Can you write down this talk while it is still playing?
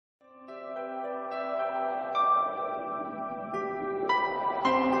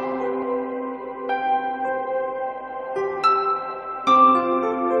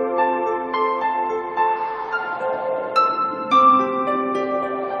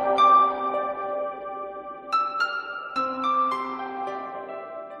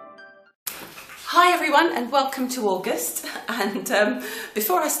everyone, and welcome to August. And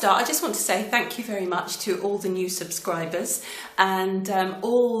before I start, I just want to say thank you very much to all the new subscribers and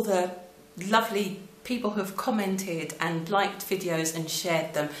all the lovely people who have commented and liked videos and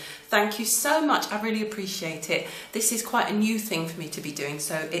shared them. Thank you so much. I really appreciate it. This is quite a new thing for me to be doing,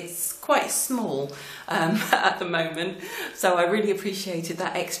 so it's quite small at the moment. So I really appreciated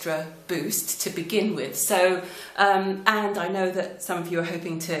that extra boost to begin with. So, and I know that some of you are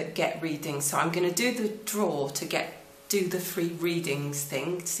hoping to get readings, so I'm going to do the draw to do the free readings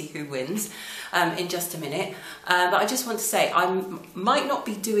thing to see who wins in just a minute. But I just want to say I might not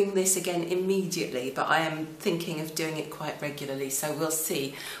be doing this again immediately, but I am thinking of doing it quite regularly, so we'll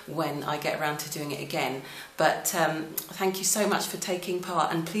see when I get around to doing it again. But thank you so much for taking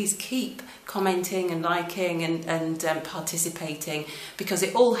part, and please keep commenting and liking and participating, because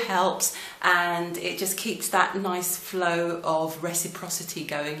it all helps and it just keeps that nice flow of reciprocity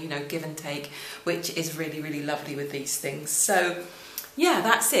going, you know, give and take, which is really, really lovely with these things. So yeah,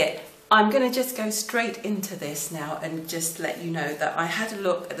 that's it. I'm going to just go straight into this now and just let you know that I had a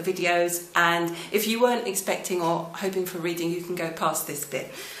look at the videos, and if you weren't expecting or hoping for reading, you can go past this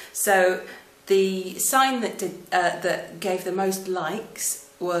bit. So the sign that gave the most likes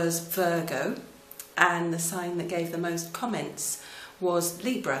was Virgo, and the sign that gave the most comments was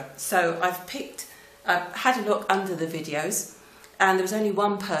Libra. So I've had a look under the videos, and there was only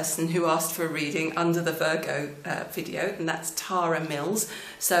one person who asked for a reading under the Virgo video, and that's Tara Mills.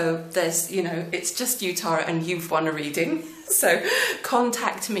 So there's, you know, it's just you, Tara, and you've won a reading. So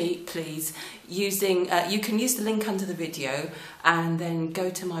contact me, please, using, you can use the link under the video and then go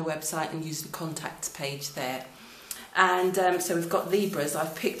to my website and use the contacts page there. And so we've got Libras.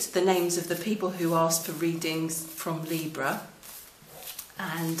 I've picked the names of the people who asked for readings from Libra,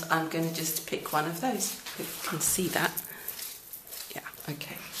 and I'm going to just pick one of those. You can see that. Yeah,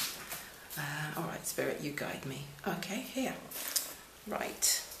 okay. All right, Spirit, you guide me. Okay, here. Right.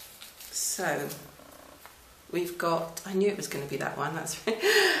 So we've got, I knew it was going to be that one. That's right.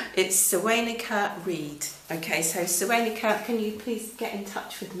 It's Sawanika Reed. Okay, so Sawanika, can you please get in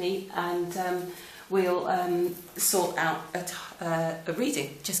touch with me, and we'll sort out a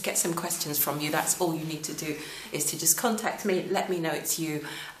reading. Just get some questions from you. That's all you need to do, is to just contact me, let me know it's you,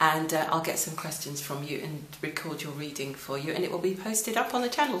 and I'll get some questions from you and record your reading for you, and it will be posted up on the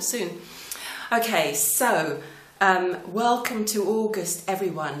channel soon. Okay, so welcome to August,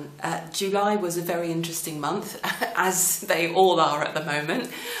 everyone. July was a very interesting month, as they all are at the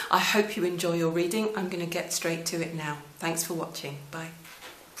moment. I hope you enjoy your reading. I'm going to get straight to it now. Thanks for watching. Bye.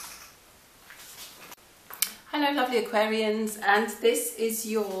 Hello lovely Aquarians, and this is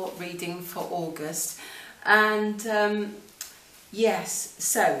your reading for August. And yes,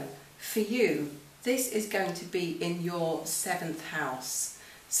 so for you, this is going to be in your 7th house.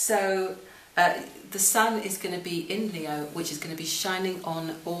 So the sun is going to be in Leo, which is going to be shining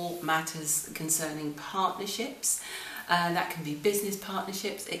on all matters concerning partnerships. That can be business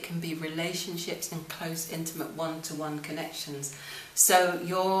partnerships, it can be relationships and close, intimate, one-to-one connections. So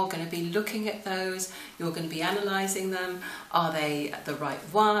you're going to be looking at those, you're going to be analysing them. Are they the right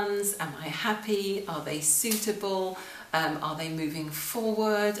ones? Am I happy? Are they suitable? Are they moving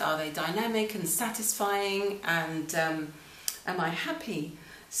forward? Are they dynamic and satisfying? And am I happy?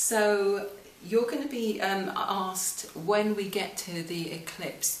 So you're going to be asked, when we get to the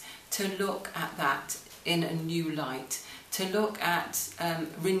eclipse, to look at that in a new light, to look at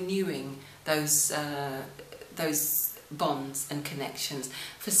renewing those bonds and connections.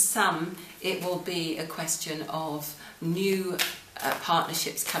 For some, it will be a question of new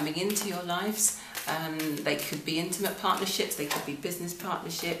partnerships coming into your lives. They could be intimate partnerships, they could be business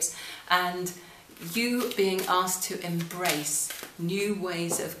partnerships, and you being asked to embrace new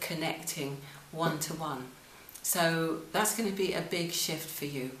ways of connecting one-to-one. So that's going to be a big shift for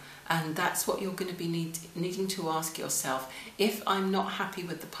you, and that's what you're going to be needing to ask yourself. If I'm not happy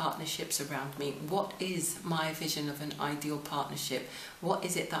with the partnerships around me, what is my vision of an ideal partnership? What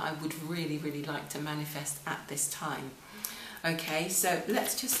is it that I would really, really like to manifest at this time? Okay, so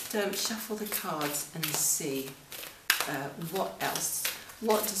let's just shuffle the cards and see what else.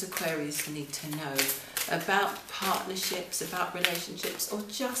 What does Aquarius need to know about partnerships, about relationships, or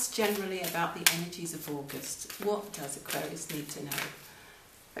just generally about the energies of August? What does Aquarius need to know?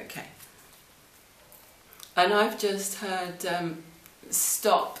 Okay. And I've just heard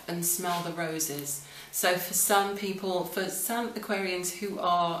stop and smell the roses. So for some people, for some Aquarians who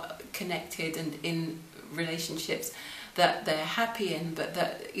are connected and in relationships, that they're happy in, but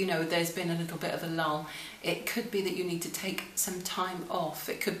that, you know, there's been a little bit of a lull. It could be that you need to take some time off.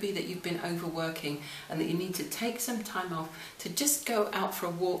 It could be that you've been overworking and that you need to take some time off to just go out for a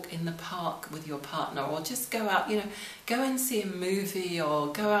walk in the park with your partner, or just go out, you know, go and see a movie,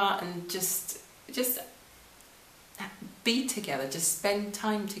 or go out and just be together, just spend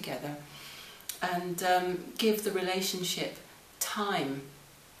time together, and give the relationship time.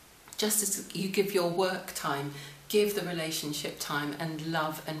 Just as you give your work time, give the relationship time and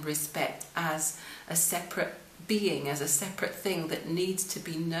love and respect as a separate being, as a separate thing that needs to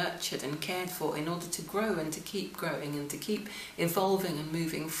be nurtured and cared for in order to grow and to keep growing and to keep evolving and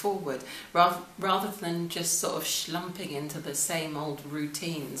moving forward, rather than just sort of slumping into the same old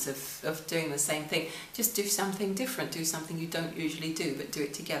routines of doing the same thing. Just do something different, do something you don't usually do, but do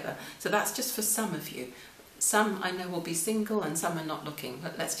it together. So that's just for some of you. Some I know will be single and some are not looking,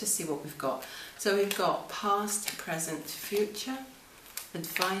 but let's just see what we've got. So we've got past, present, future,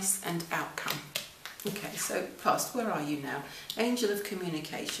 advice and outcome. Okay, so past, where are you now? Angel of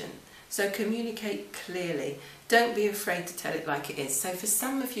communication. So communicate clearly. Don't be afraid to tell it like it is. So for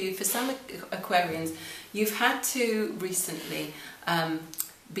some of you, for some Aquarians, you've had to recently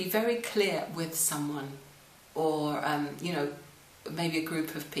be very clear with someone, or, you know, maybe a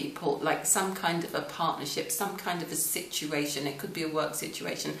group of people, like some kind of a partnership, some kind of a situation. It could be a work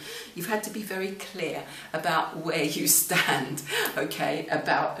situation. You've had to be very clear about where you stand, okay,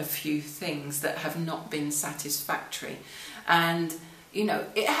 about a few things that have not been satisfactory. And you know,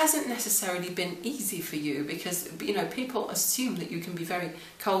 it hasn't necessarily been easy for you, because, you know, people assume that you can be very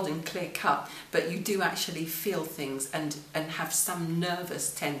cold and clear cut, but you do actually feel things and have some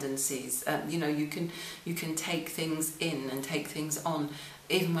nervous tendencies. You know, you can take things in and take things on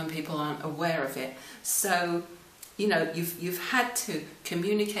even when people aren't aware of it. So, you know, you've had to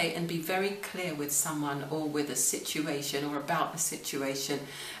communicate and be very clear with someone or with a situation or about the situation,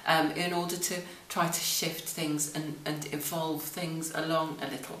 in order to try to shift things and evolve things along a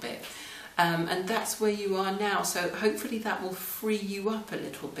little bit. And that's where you are now. So hopefully that will free you up a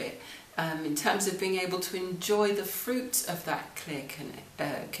little bit, in terms of being able to enjoy the fruits of that clear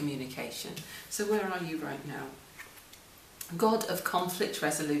communication. So where are you right now? God of conflict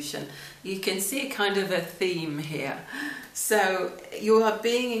resolution. You can see kind of a theme here. So you are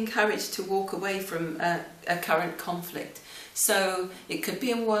being encouraged to walk away from a current conflict. So it could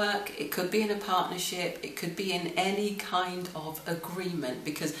be in work, it could be in a partnership, it could be in any kind of agreement,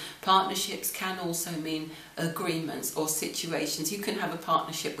 because partnerships can also mean agreements or situations. You can have a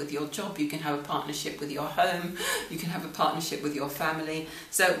partnership with your job, you can have a partnership with your home, you can have a partnership with your family.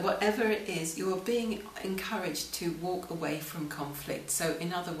 So whatever it is, you are being encouraged to walk away from conflict. So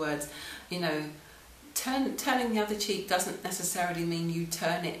in other words, you know, turning the other cheek doesn't necessarily mean you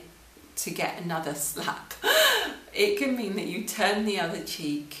turn it to get another slap. It can mean that you turn the other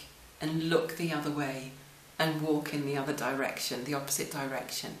cheek and look the other way and walk in the other direction, the opposite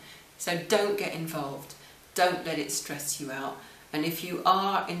direction. So don't get involved. Don't let it stress you out. And if you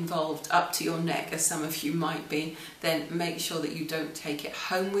are involved up to your neck, as some of you might be, then make sure that you don't take it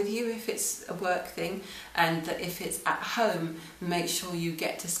home with you if it's a work thing, and that if it's at home, make sure you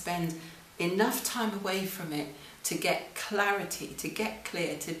get to spend enough time away from it to get clarity, to get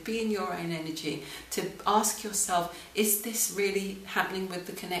clear, to be in your own energy, to ask yourself, is this really happening with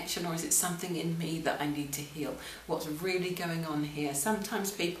the connection, or is it something in me that I need to heal? What's really going on here? Sometimes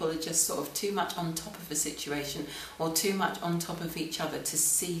people are just sort of too much on top of a situation or too much on top of each other to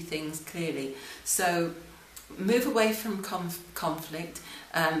see things clearly. So move away from conflict,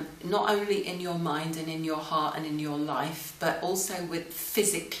 not only in your mind and in your heart and in your life, but also with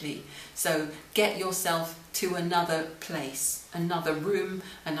physically. So get yourself to another place, another room,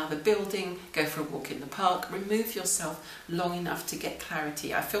 another building, go for a walk in the park, remove yourself long enough to get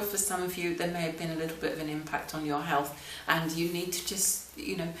clarity. I feel for some of you there may have been a little bit of an impact on your health, and you need to just,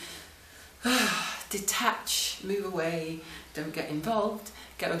 you know, detach, move away, don't get involved,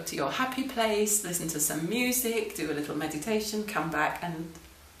 go to your happy place, listen to some music, do a little meditation, come back and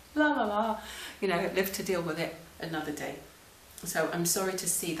la la la, you know, live to deal with it another day. So I'm sorry to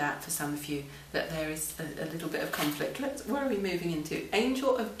see that for some of you, that there is a little bit of conflict. Where are we moving into?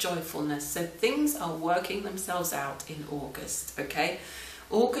 Angel of joyfulness. So things are working themselves out in August, okay?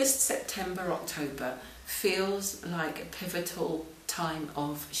 August, September, October feels like a pivotal time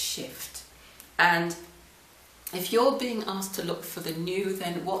of shift. And If you're being asked to look for the new,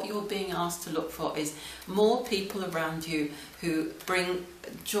 then what you're being asked to look for is more people around you who bring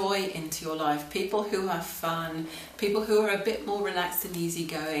joy into your life, people who have fun, people who are a bit more relaxed and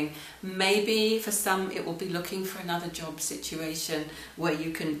easygoing. Maybe for some it will be looking for another job situation where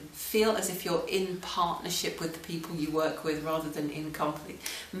you can feel as if you're in partnership with the people you work with rather than in conflict.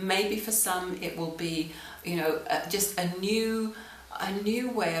 Maybe for some it will be, just a new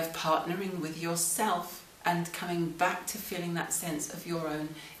way of partnering with yourself and coming back to feeling that sense of your own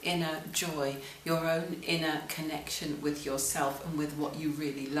inner joy, your own inner connection with yourself and with what you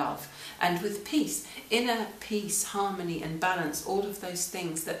really love. And with peace, inner peace, harmony and balance, all of those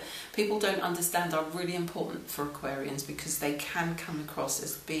things that people don't understand are really important for Aquarians, because they can come across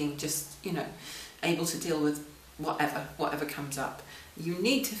as being just, able to deal with whatever comes up. You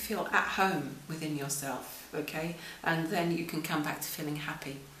need to feel at home within yourself, okay? And then you can come back to feeling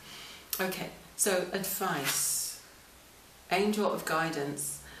happy. Okay. So advice, angel of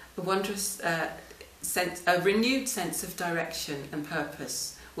guidance, a wondrous sense, a renewed sense of direction and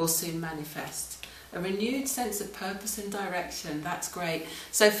purpose will soon manifest. A renewed sense of purpose and direction, that's great.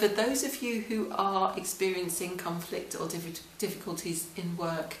 So for those of you who are experiencing conflict or difficulties in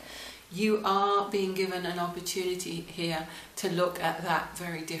work, you are being given an opportunity here to look at that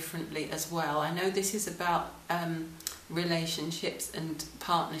very differently as well. I know this is about relationships and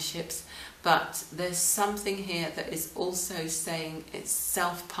partnerships, but there's something here that is also saying it's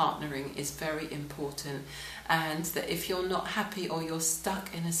self-partnering is very important, and that if you're not happy or you're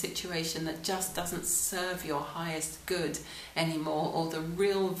stuck in a situation that just doesn't serve your highest good anymore or the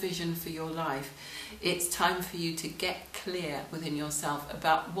real vision for your life, it's time for you to get clear within yourself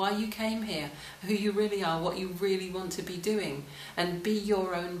about why you came here, who you really are, what you really want to be doing, and be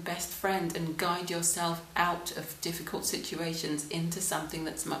your own best friend and guide yourself out of difficult situations into something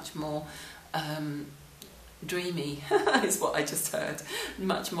that's much more dreamy, is what I just heard,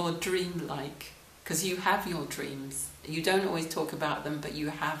 much more dreamlike, because you have your dreams. You don't always talk about them, but you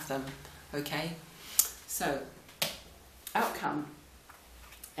have them, okay? So, outcome.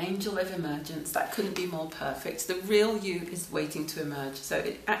 Angel of emergence, that couldn't be more perfect. The real you is waiting to emerge. So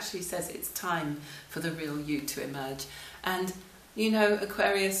it actually says it's time for the real you to emerge. And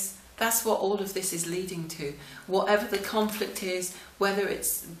Aquarius, that's what all of this is leading to. Whatever the conflict is, whether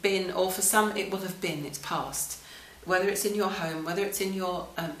it's been, or for some it will have been, it's past. Whether it's in your home, whether it's in your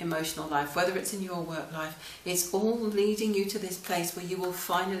emotional life, whether it's in your work life, it's all leading you to this place where you will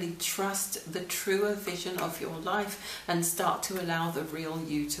finally trust the truer vision of your life and start to allow the real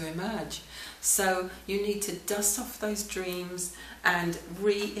you to emerge. So you need to dust off those dreams and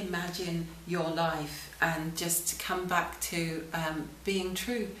reimagine your life and just come back to being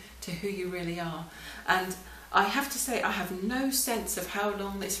true to who you really are. And I have to say, I have no sense of how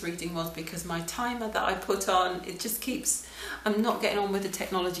long this reading was, because my timer that I put on, it just keeps, I'm not getting on with the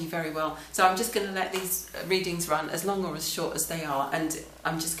technology very well. So I'm just going to let these readings run as long or as short as they are, and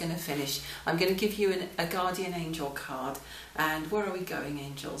I'm just going to finish. I'm going to give you a guardian angel card. And where are we going,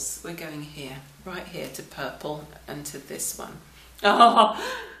 angels? We're going here, right here to purple and to this one. Oh,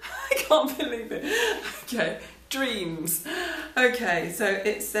 I can't believe it. Okay. Dreams. Okay, so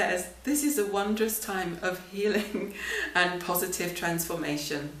it says, this is a wondrous time of healing and positive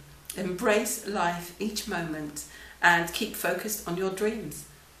transformation. Embrace life each moment and keep focused on your dreams.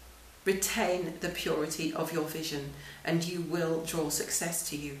 Retain the purity of your vision and you will draw success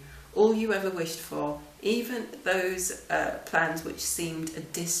to you. All you ever wished for, even those plans which seemed a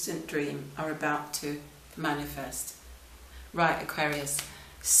distant dream, are about to manifest. Right, Aquarius,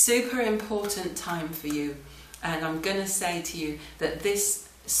 super important time for you. And I'm going to say to you that this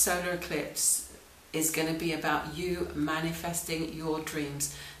solar eclipse is going to be about you manifesting your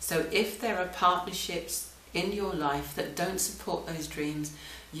dreams. So if there are partnerships in your life that don't support those dreams,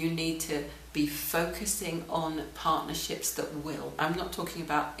 you need to be focusing on partnerships that will. I'm not talking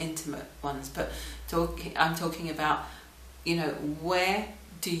about intimate ones, but I'm talking about, where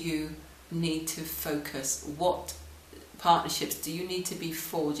do you need to focus? What partnerships do you need to be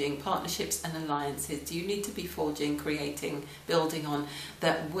forging? Partnerships and alliances do you need to be forging, creating, building on,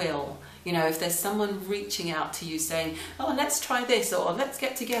 that will, if there's someone reaching out to you saying, oh, let's try this, or let's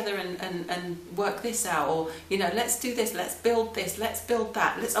get together and work this out, or let's do this, let's build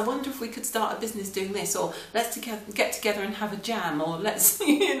that, I wonder if we could start a business doing this, or let's get together and have a jam, or let's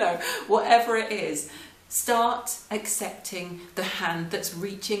whatever it is. Start accepting the hand that's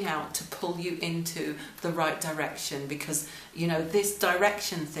reaching out to pull you into the right direction, because this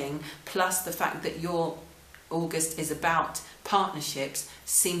direction thing, plus the fact that your August is about partnerships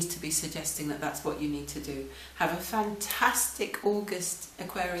seems to be suggesting that that's what you need to do. Have a fantastic August,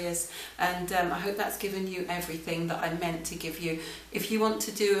 Aquarius, and I hope that's given you everything that I meant to give you. If you want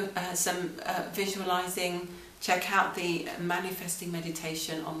to do some visualizing, check out the manifesting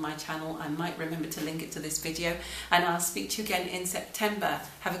meditation on my channel. I might remember to link it to this video, and I'll speak to you again in September.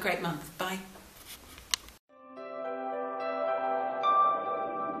 Have a great month. Bye.